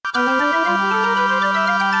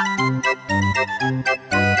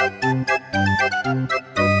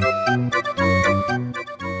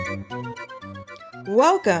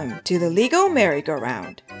Welcome to the Legal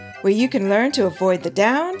Merry-Go-Round, where you can learn to avoid the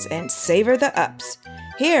downs and savor the ups.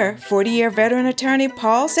 Here, 40-year veteran attorney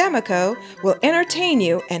Paul Samico will entertain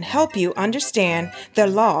you and help you understand the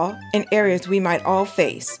law in areas we might all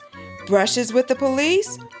face. Brushes with the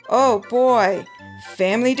police? Oh boy.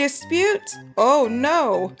 Family disputes? Oh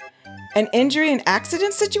no. An injury and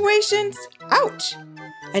accident situations? Ouch.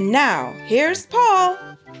 And now, here's Paul.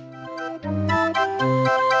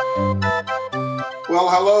 Well,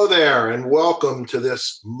 hello there, and welcome to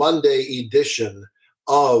this Monday edition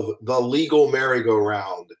of the Legal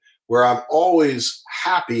Merry-Go-Round, where I'm always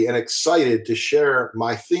happy and excited to share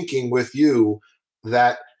my thinking with you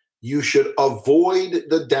that you should avoid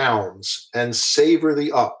the downs and savor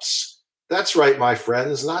the ups. That's right, my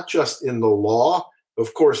friends, not just in the law.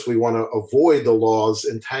 Of course, we want to avoid the law's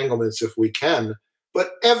entanglements if we can,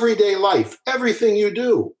 but everyday life, everything you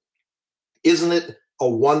do. Isn't it a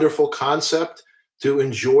wonderful concept to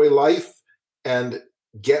enjoy life and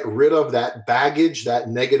get rid of that baggage, that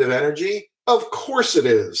negative energy? Of course it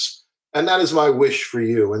is. And that is my wish for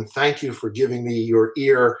you. And thank you for giving me your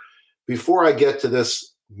ear. Before I get to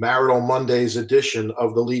this Marital Mondays edition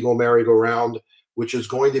of the Legal Merry-Go-Round, which is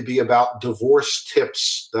going to be about divorce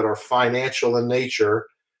tips that are financial in nature,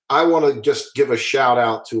 I want to just give a shout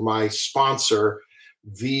out to my sponsor,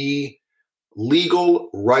 the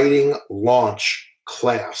Legal Writing Launch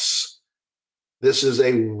class. This is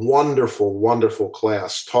a wonderful, wonderful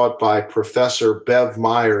class taught by Professor Bev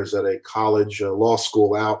Myers at a college law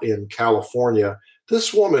school out in California.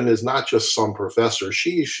 This woman is not just some professor.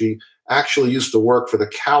 She actually used to work for the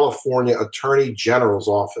California Attorney General's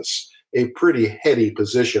office, a pretty heady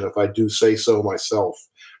position, if I do say so myself.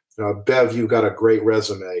 Bev, you've got a great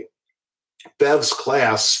resume. Bev's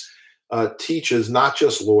class teaches not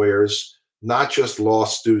just lawyers, not just law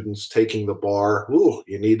students taking the bar. Ooh,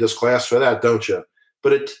 you need this class for that, don't you?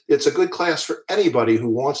 But it's a good class for anybody who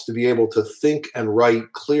wants to be able to think and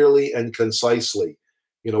write clearly and concisely.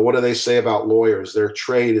 You know, what do they say about lawyers? Their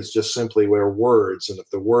trade is just simply their words. And if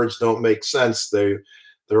the words don't make sense, they're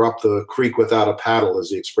up the creek without a paddle, as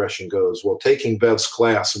the expression goes. Well, taking Bev's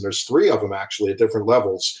class, and there's 3 of them actually at different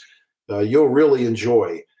levels, you'll really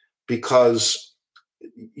enjoy, because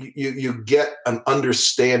you get an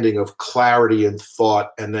understanding of clarity and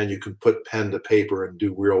thought, and then you can put pen to paper and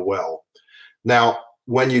do real well. Now,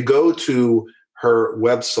 when you go to her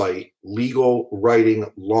website,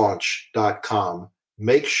 legalwritinglaunch.com,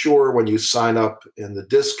 make sure when you sign up in the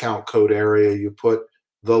discount code area, you put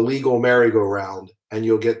the Legal Merry-Go-Round, and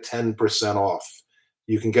you'll get 10% off.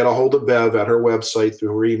 You can get a hold of Bev at her website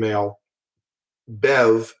through her email,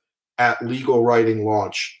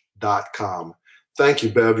 bev@legalwritinglaunch.com. Thank you,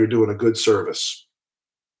 Bev. You're doing a good service.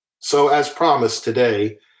 So as promised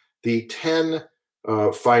today, the 10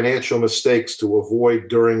 financial mistakes to avoid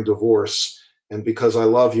during divorce. And because I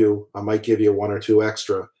love you, I might give you 1 or 2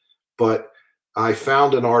 extra. But I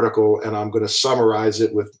found an article, and I'm going to summarize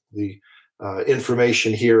it with the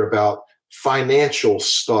information here about financial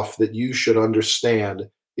stuff that you should understand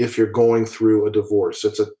if you're going through a divorce.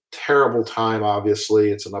 It's a terrible time,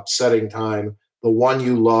 obviously. It's an upsetting time. The one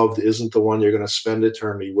you loved isn't the one you're going to spend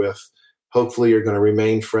eternity with. Hopefully you're going to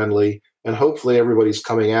remain friendly, and hopefully everybody's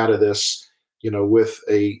coming out of this, with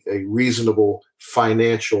a reasonable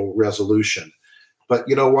financial resolution. But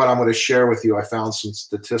you know what? I'm going to share with you, I found some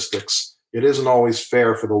statistics. It isn't always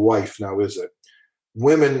fair for the wife, now is it?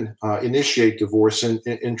 Women initiate divorce,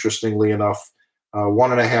 interestingly enough,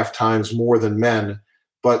 1.5 times more than men.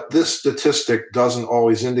 But this statistic doesn't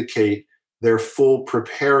always indicate their full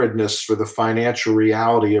preparedness for the financial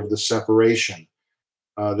reality of the separation.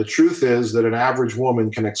 The truth is that an average woman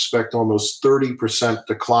can expect almost 30%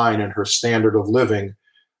 decline in her standard of living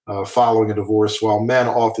following a divorce, while men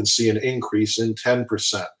often see an increase in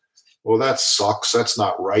 10%. Well, that sucks. That's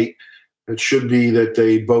not right. It should be that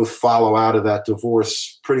they both follow out of that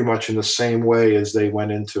divorce pretty much in the same way as they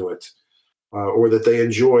went into it, or that they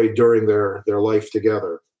enjoyed during their life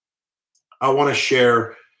together. I want to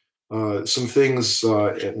share some things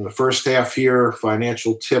in the first half here,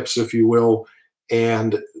 financial tips, if you will,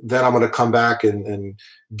 and then I'm going to come back and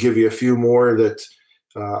give you a few more that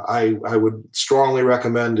I would strongly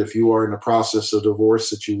recommend if you are in the process of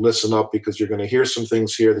divorce that you listen up, because you're going to hear some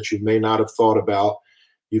things here that you may not have thought about.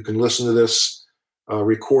 You can listen to this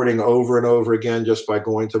recording over and over again just by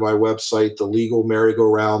going to my website,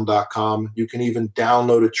 thelegalmerrygoround.com. You can even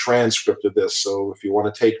download a transcript of this. So if you want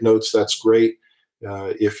to take notes, that's great.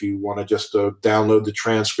 If you want to just download the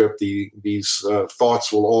transcript, these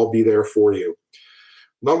thoughts will all be there for you.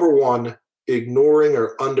 Number 1, ignoring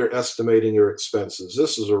or underestimating your expenses.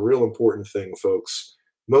 This is a real important thing, folks.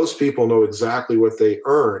 Most people know exactly what they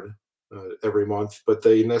earn every month, but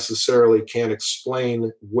they necessarily can't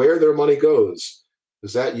explain where their money goes.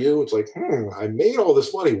 Is that you? It's like, I made all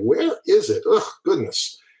this money. Where is it? Ugh,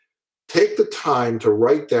 goodness. Take the time to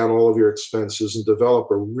write down all of your expenses and develop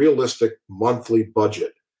a realistic monthly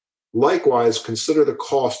budget. Likewise, consider the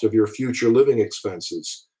cost of your future living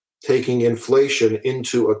expenses, taking inflation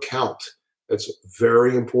into account. That's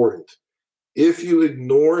very important. If you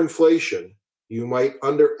ignore inflation, you might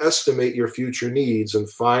underestimate your future needs and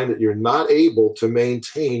find that you're not able to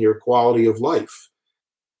maintain your quality of life.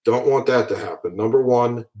 Don't want that to happen. Number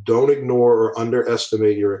one, don't ignore or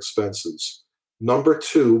underestimate your expenses. Number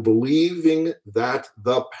two, believing that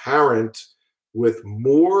the parent with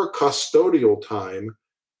more custodial time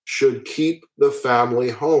should keep the family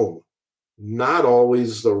home. Not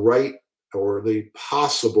always the right or the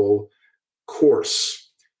possible course.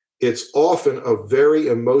 It's often a very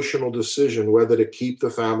emotional decision whether to keep the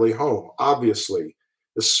family home, obviously,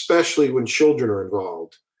 especially when children are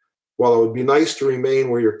involved. While it would be nice to remain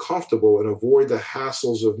where you're comfortable and avoid the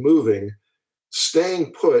hassles of moving,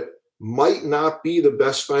 staying put might not be the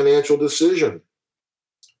best financial decision.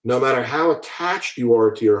 No matter how attached you are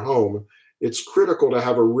to your home, it's critical to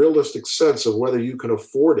have a realistic sense of whether you can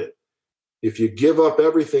afford it. If you give up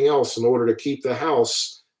everything else in order to keep the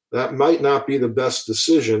house, that might not be the best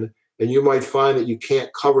decision, and you might find that you can't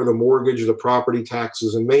cover the mortgage, the property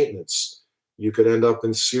taxes, and maintenance. You could end up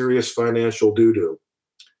in serious financial doo-doo.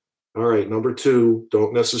 All right, number two,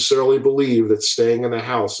 don't necessarily believe that staying in the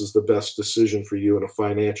house is the best decision for you in a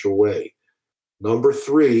financial way. Number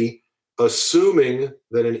three, assuming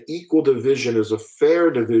that an equal division is a fair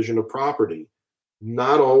division of property.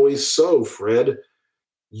 Not always so, Fred.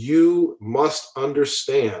 You must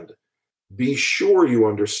understand, be sure you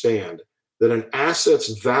understand, that an asset's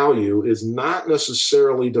value is not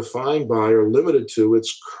necessarily defined by or limited to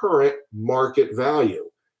its current market value.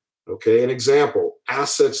 Okay, an example,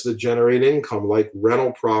 assets that generate income like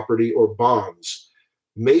rental property or bonds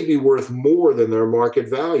may be worth more than their market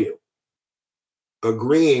value.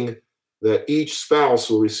 Agreeing that each spouse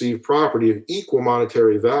will receive property of equal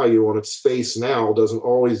monetary value on its face now doesn't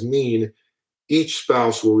always mean each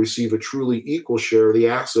spouse will receive a truly equal share of the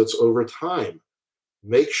assets over time.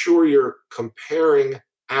 Make sure you're comparing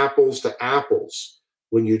apples to apples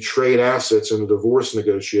when you trade assets in a divorce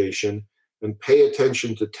negotiation, and pay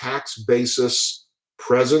attention to tax basis,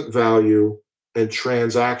 present value, and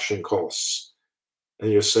transaction costs.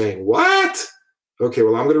 And you're saying, what? Okay,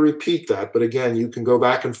 well, I'm going to repeat that. But again, you can go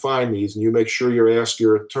back and find these, and you make sure you ask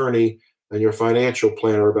your attorney and your financial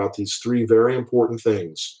planner about these three very important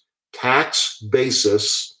things: tax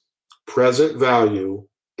basis, present value,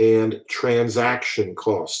 and transaction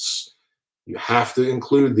costs. You have to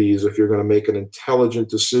include these if you're going to make an intelligent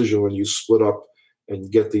decision when you split up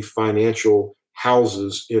and get the financial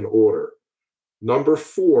houses in order. Number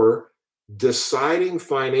four, deciding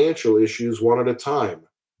financial issues one at a time.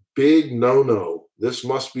 Big no-no. This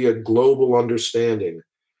must be a global understanding.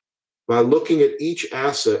 By looking at each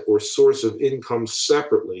asset or source of income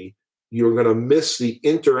separately, you're going to miss the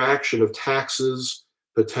interaction of taxes,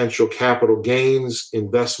 potential capital gains,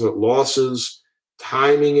 investment losses,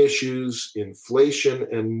 timing issues, inflation,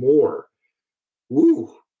 and more.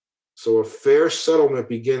 Woo! So a fair settlement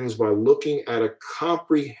begins by looking at a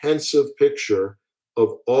comprehensive picture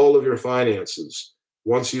of all of your finances.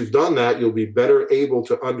 Once you've done that, you'll be better able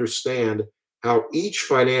to understand how each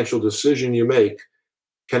financial decision you make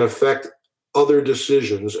can affect other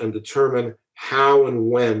decisions and determine how and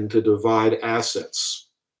when to divide assets.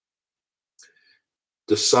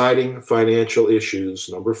 Deciding financial issues,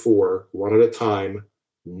 number four, one at a time.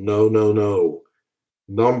 No, no, no.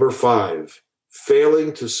 Number five,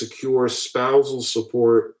 failing to secure spousal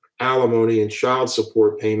support, alimony, and child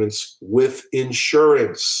support payments with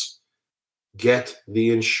insurance. Get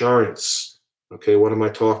the insurance. Okay, what am I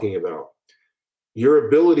talking about? Your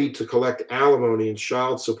ability to collect alimony and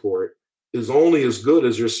child support is only as good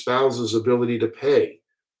as your spouse's ability to pay.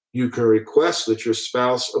 You can request that your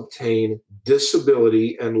spouse obtain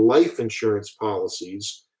disability and life insurance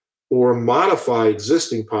policies or modify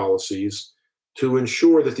existing policies to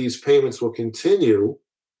ensure that these payments will continue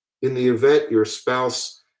in the event your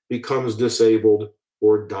spouse becomes disabled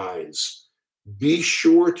or dies. Be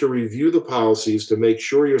sure to review the policies to make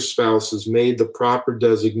sure your spouse has made the proper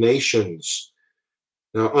designations.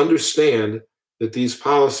 Now, understand that these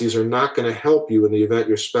policies are not going to help you in the event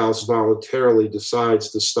your spouse voluntarily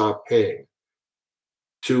decides to stop paying.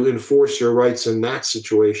 To enforce your rights in that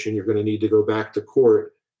situation, you're going to need to go back to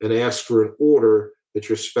court and ask for an order that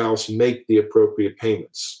your spouse make the appropriate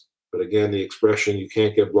payments. But again, the expression, you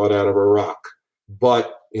can't get blood out of a rock.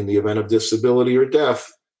 But in the event of disability or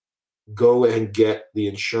death, go and get the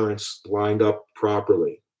insurance lined up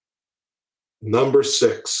properly. Number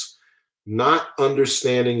 6, not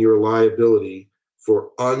understanding your liability for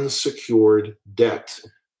unsecured debt.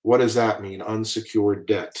 What does that mean, unsecured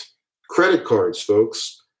debt? Credit cards,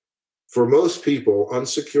 folks. For most people,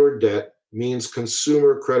 unsecured debt means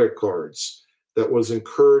consumer credit cards that was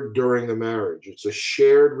incurred during the marriage. It's a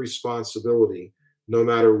shared responsibility, no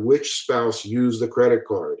matter which spouse used the credit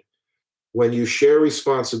card. When you share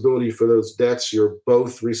responsibility for those debts, you're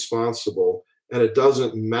both responsible, and it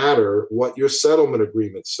doesn't matter what your settlement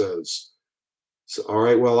agreement says. So, all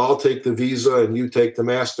right, well, I'll take the Visa and you take the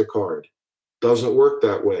MasterCard. Doesn't work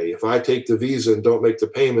that way. If I take the Visa and don't make the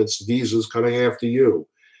payments, Visa's coming after you.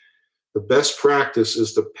 The best practice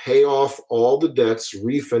is to pay off all the debts,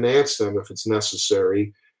 refinance them if it's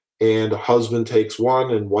necessary, and a husband takes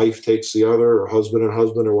one and wife takes the other, or husband and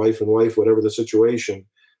husband, or wife and wife, whatever the situation.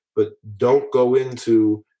 But don't go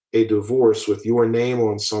into a divorce with your name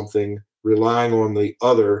on something, relying on the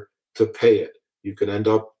other to pay it. You can end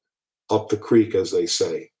up the creek, as they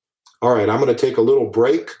say. All right, I'm going to take a little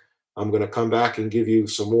break. I'm going to come back and give you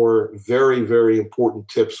some more very, very important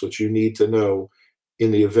tips which you need to know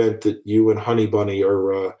in the event that you and Honey Bunny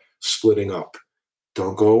are splitting up.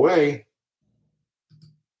 Don't go away.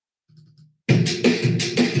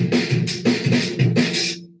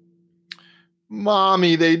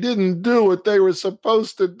 Mommy, they didn't do what they were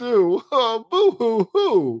supposed to do. Oh,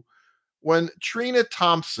 boo-hoo-hoo. When Trina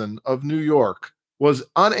Thompson of New York was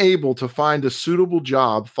unable to find a suitable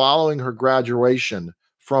job following her graduation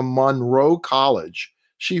from Monroe College,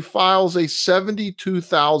 she files a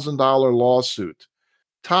 $72,000 lawsuit.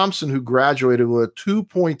 Thompson, who graduated with a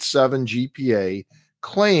 2.7 GPA,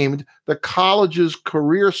 claimed the college's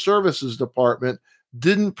career services department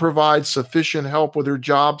didn't provide sufficient help with her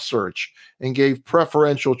job search and gave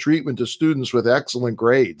preferential treatment to students with excellent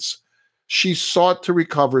grades. She sought to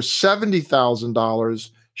recover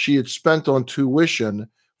 $70,000 she had spent on tuition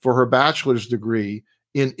for her bachelor's degree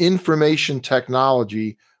in information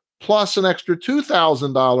technology, plus an extra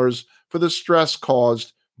 $2,000 for the stress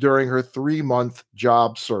caused during her 3-month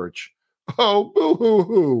job search. Oh,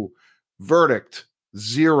 boo-hoo-hoo. Verdict,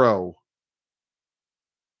 0.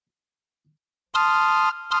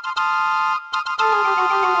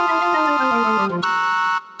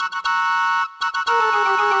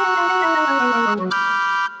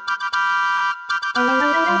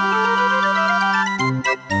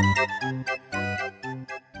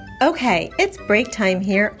 Okay, it's break time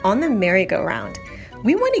here on the merry-go-round.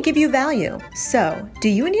 We want to give you value. So, do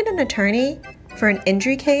you need an attorney for an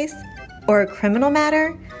injury case or a criminal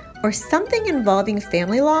matter or something involving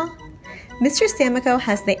family law? Mr. Samico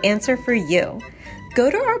has the answer for you. Go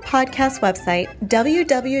to our podcast website,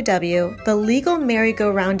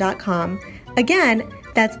 www.thelegalmerrygoround.com. Again,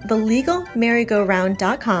 that's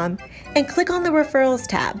thelegalmerrygoround.com, and click on the referrals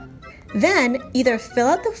tab. Then, either fill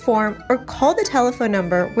out the form or call the telephone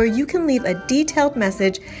number where you can leave a detailed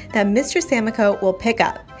message that Mr. Samico will pick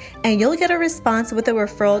up, and you'll get a response with a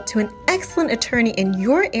referral to an excellent attorney in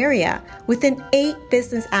your area within 8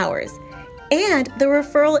 business hours. And the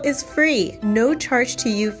referral is free, no charge to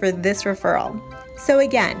you for this referral. So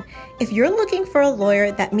again, if you're looking for a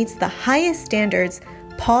lawyer that meets the highest standards,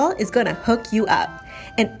 Paul is going to hook you up.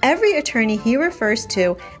 And every attorney he refers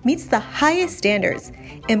to meets the highest standards,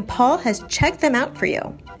 and Paul has checked them out for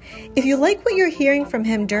you. If you like what you're hearing from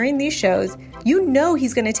him during these shows, you know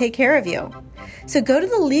he's going to take care of you. So go to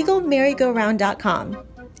thelegalmerrygoround.com.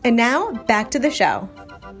 And now, back to the show.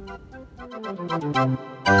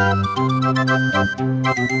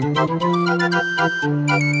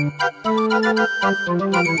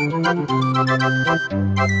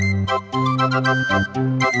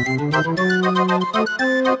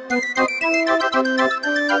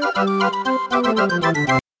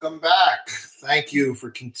 Welcome back. Thank you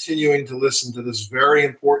for continuing to listen to this very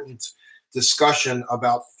important discussion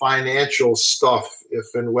about financial stuff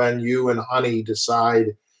if and when you and Honey decide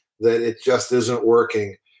that it just isn't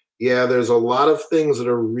working. Yeah, there's a lot of things that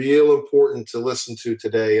are real important to listen to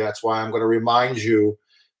today. That's why I'm going to remind you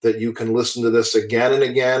that you can listen to this again and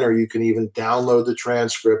again, or you can even download the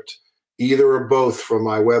transcript, either or both, from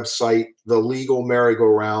my website,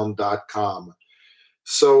 thelegalmerrygoround.com.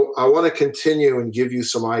 So I want to continue and give you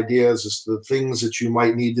some ideas as to the things that you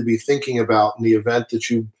might need to be thinking about in the event that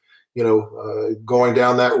going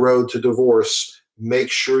down that road to divorce.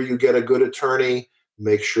 Make sure you get a good attorney.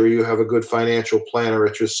 Make sure you have a good financial planner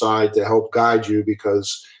at your side to help guide you,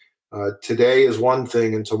 because today is one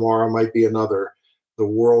thing and tomorrow might be another. The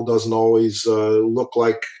world doesn't always look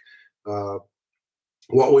like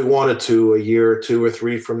what we wanted to a year, 2 or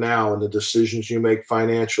 3 from now, and the decisions you make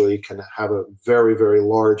financially can have a very, very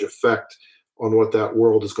large effect on what that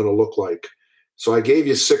world is going to look like. So I gave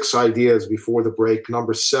you 6 ideas before the break.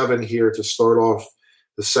 Number 7 here to start off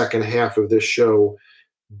the second half of this show.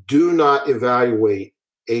 Do not evaluate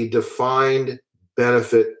a defined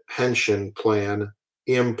benefit pension plan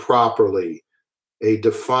improperly. A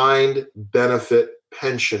defined benefit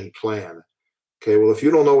pension plan. Okay, well, if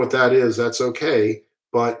you don't know what that is, that's okay.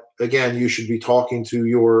 But again, you should be talking to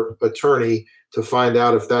your attorney to find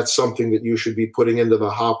out if that's something that you should be putting into the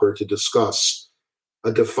hopper to discuss.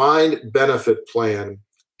 A defined benefit plan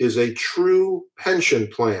is a true pension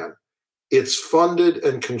plan. It's funded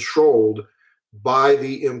and controlled by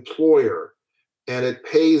the employer, and it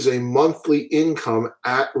pays a monthly income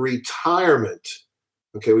at retirement.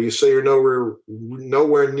 Okay, well, you say you're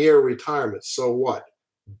nowhere near retirement. So what?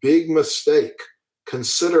 Big mistake.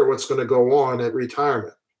 Consider what's going to go on at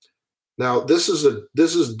retirement. Now, this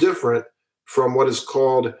is different from what is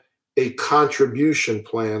called a contribution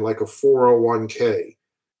plan, like a 401k.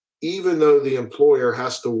 Even though the employer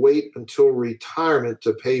has to wait until retirement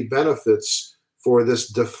to pay benefits for this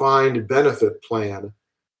defined benefit plan,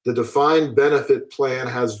 the defined benefit plan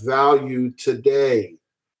has value today,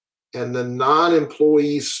 and the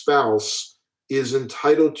non-employee spouse is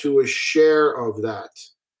entitled to a share of that.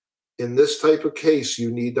 In this type of case,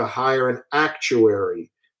 you need to hire an actuary,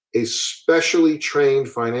 a specially trained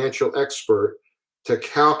financial expert, to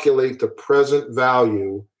calculate the present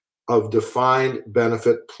value of defined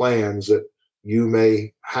benefit plans that you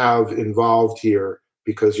may have involved here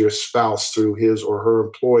because your spouse, through his or her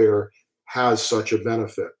employer, has such a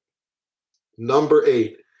benefit. Number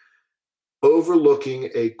 8, overlooking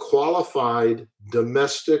a qualified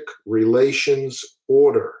domestic relations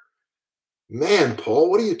order. Man, Paul,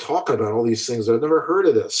 what are you talking about? All these things. I've never heard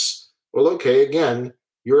of this. Well, okay, again,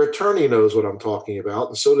 your attorney knows what I'm talking about,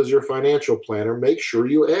 and so does your financial planner. Make sure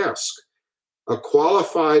you ask. A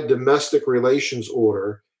qualified domestic relations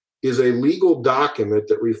order is a legal document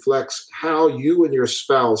that reflects how you and your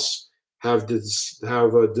spouse have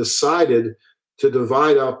decided to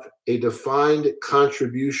divide up a defined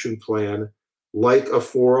contribution plan like a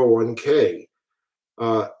 401k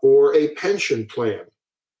or a pension plan.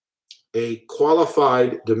 A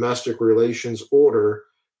qualified domestic relations order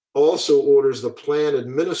also orders the plan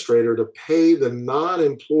administrator to pay the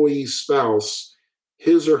non-employee spouse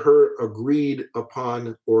his or her agreed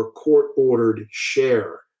upon or court-ordered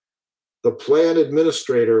share. The plan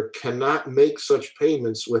administrator cannot make such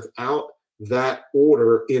payments without that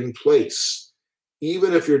order in place.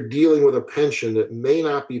 Even if you're dealing with a pension that may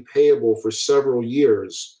not be payable for several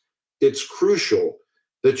years, it's crucial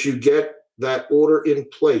that you get that order in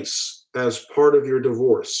place as part of your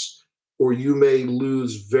divorce, or you may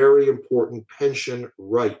lose very important pension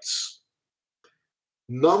rights.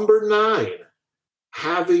 Number 9,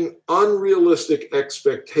 having unrealistic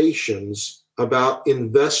expectations about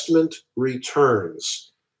investment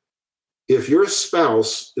returns. If your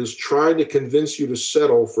spouse is trying to convince you to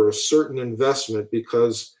settle for a certain investment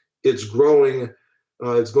because it's growing,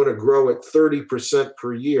 it's going to grow at 30%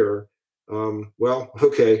 per year, well,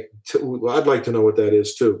 okay, I'd like to know what that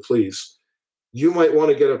is too, please. You might want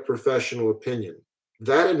to get a professional opinion.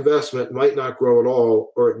 That investment might not grow at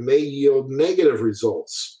all, or it may yield negative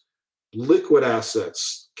results. Liquid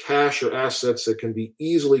assets, cash or assets that can be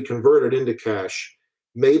easily converted into cash,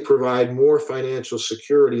 may provide more financial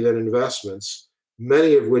security than investments,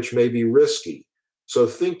 many of which may be risky. So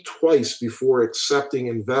think twice before accepting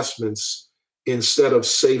investments instead of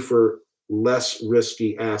safer, less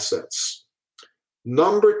risky assets.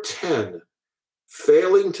 Number 10,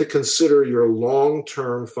 failing to consider your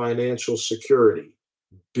long-term financial security.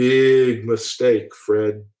 Big mistake,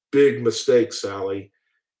 Fred. Big mistake, Sally.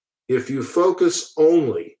 If you focus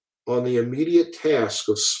only on the immediate task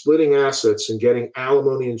of splitting assets and getting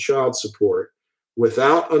alimony and child support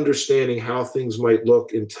without understanding how things might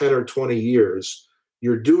look in 10 or 20 years,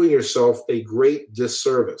 you're doing yourself a great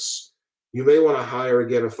disservice. You may want to hire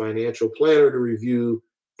again a financial planner to review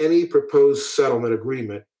any proposed settlement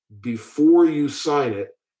agreement before you sign it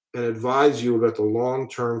and advise you about the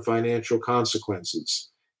long-term financial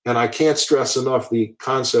consequences. And I can't stress enough the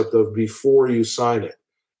concept of before you sign it.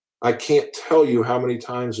 I can't tell you how many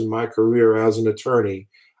times in my career as an attorney,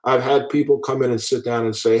 I've had people come in and sit down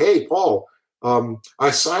and say, "Hey, Paul,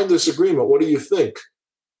 I signed this agreement. What do you think?"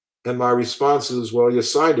 And my response is, "Well, you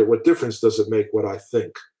signed it. What difference does it make what I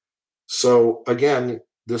think?" So again,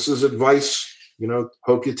 this is advice,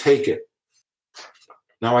 hope you take it.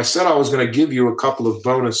 Now, I said I was going to give you a couple of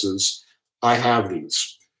bonuses. I have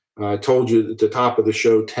these. I told you at the top of the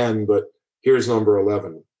show 10, but Here's number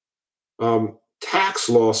 11. Tax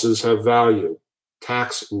losses have value.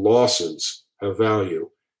 Tax losses have value,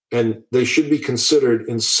 and they should be considered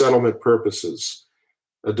in settlement purposes.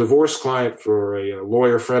 A divorce client for a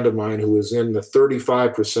lawyer friend of mine who was in the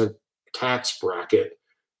 35% tax bracket,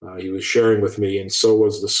 he was sharing with me, and so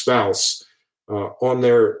was the spouse. On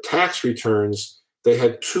their tax returns, they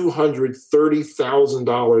had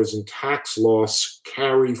 $230,000 in tax loss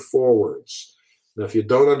carry forwards. Now, if you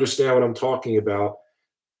don't understand what I'm talking about,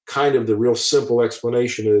 kind of the real simple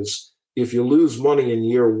explanation is if you lose money in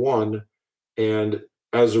year one, and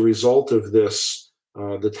as a result of this,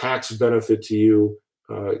 the tax benefit to you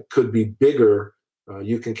could be bigger,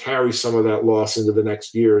 you can carry some of that loss into the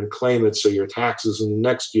next year and claim it so your taxes in the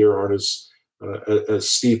next year aren't as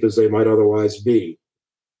steep as they might otherwise be.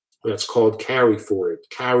 That's called carry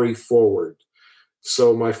forward.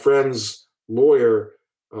 So my friend's lawyer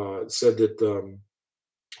said that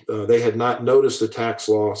they had not noticed the tax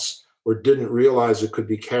loss or didn't realize it could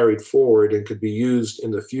be carried forward and could be used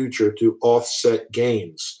in the future to offset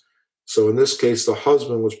gains. So in this case, the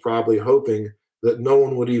husband was probably hoping that no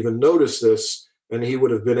one would even notice this, and he would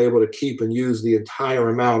have been able to keep and use the entire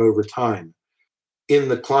amount over time. In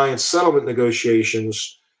the client's settlement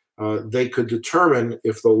negotiations, they could determine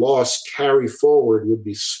if the loss carry forward would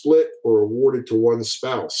be split or awarded to one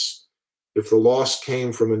spouse. If the loss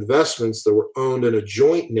came from investments that were owned in a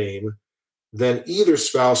joint name, then either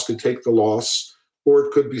spouse could take the loss, or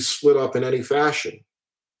it could be split up in any fashion.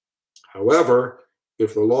 However,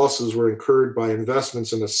 if the losses were incurred by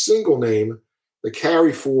investments in a single name, the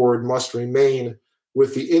carry forward must remain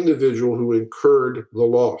with the individual who incurred the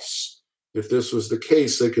loss. If this was the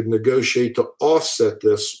case, they could negotiate to offset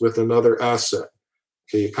this with another asset.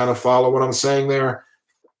 Okay, you kind of follow what I'm saying there?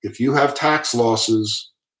 If you have tax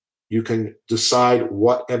losses, you can decide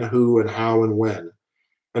what and who and how and when.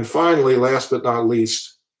 And finally, last but not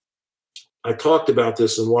least, I talked about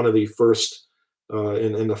this in one of the first,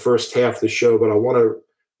 in the first half of the show, but I want to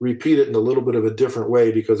repeat it in a little bit of a different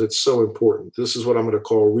way because it's so important. This is what I'm going to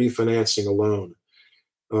call refinancing a loan.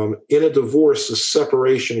 In a divorce, the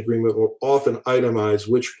separation agreement will often itemize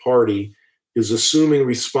which party is assuming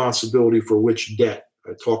responsibility for which debt.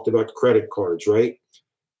 I talked about credit cards, right?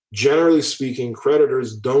 Generally speaking,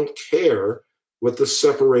 creditors don't care what the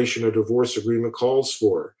separation or divorce agreement calls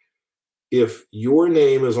for. If your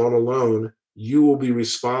name is on a loan, you will be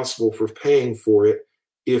responsible for paying for it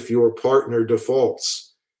if your partner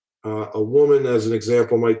defaults. A woman, as an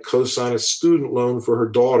example, might co-sign a student loan for her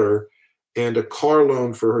daughter and a car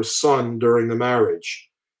loan for her son during the marriage.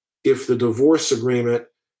 If the divorce agreement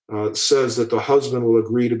says that the husband will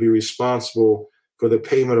agree to be responsible for the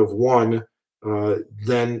payment of one,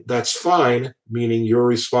 then that's fine, meaning you're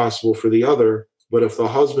responsible for the other. But if the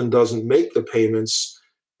husband doesn't make the payments,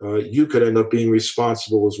 you could end up being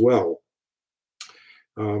responsible as well.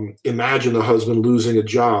 Imagine the husband losing a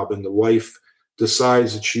job and the wife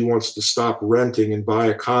decides that she wants to stop renting and buy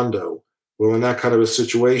a condo. Well, in that kind of a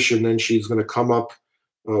situation, then she's going to come up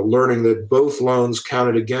learning that both loans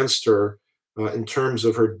counted against her in terms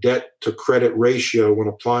of her debt to credit ratio when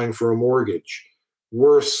applying for a mortgage.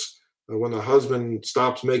 Worse, when the husband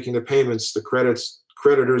stops making the payments, the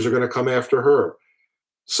creditors are going to come after her.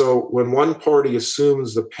 So when one party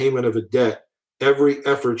assumes the payment of a debt, every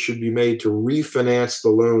effort should be made to refinance the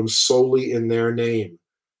loan solely in their name.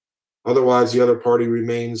 Otherwise, the other party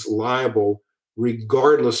remains liable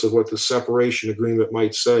regardless of what the separation agreement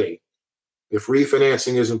might say. If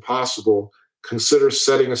refinancing is impossible, consider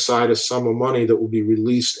setting aside a sum of money that will be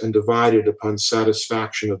released and divided upon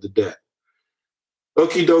satisfaction of the debt.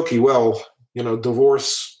 Okie dokie. Well,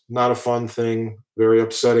 divorce, not a fun thing, very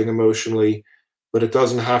upsetting emotionally, but it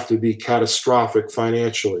doesn't have to be catastrophic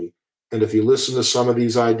financially. And if you listen to some of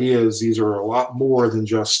these ideas, these are a lot more than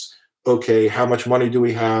just, okay, how much money do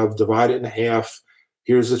we have? Divide it in half.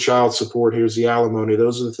 Here's the child support. Here's the alimony.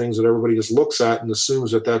 Those are the things that everybody just looks at and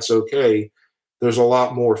assumes that that's okay. There's a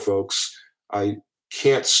lot more, folks. I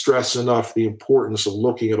can't stress enough the importance of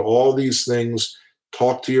looking at all these things.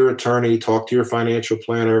 Talk to your attorney, talk to your financial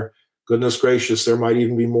planner. Goodness gracious, there might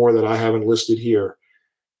even be more that I haven't listed here.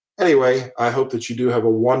 Anyway, I hope that you do have a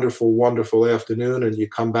wonderful, wonderful afternoon and you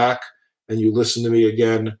come back and you listen to me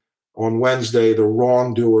again on Wednesday, the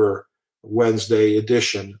Wrongdoer Wednesday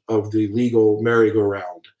edition of the Legal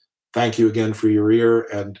Merry-Go-Round. Thank you again for your ear.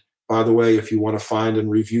 And by the way, if you want to find and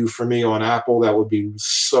review for me on Apple, that would be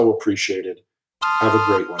so appreciated. Have a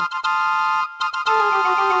great one.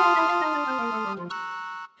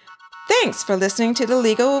 Thanks for listening to the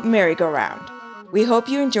Legal Merry-Go-Round. We hope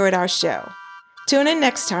you enjoyed our show. Tune in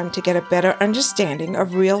next time to get a better understanding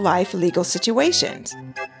of real-life legal situations.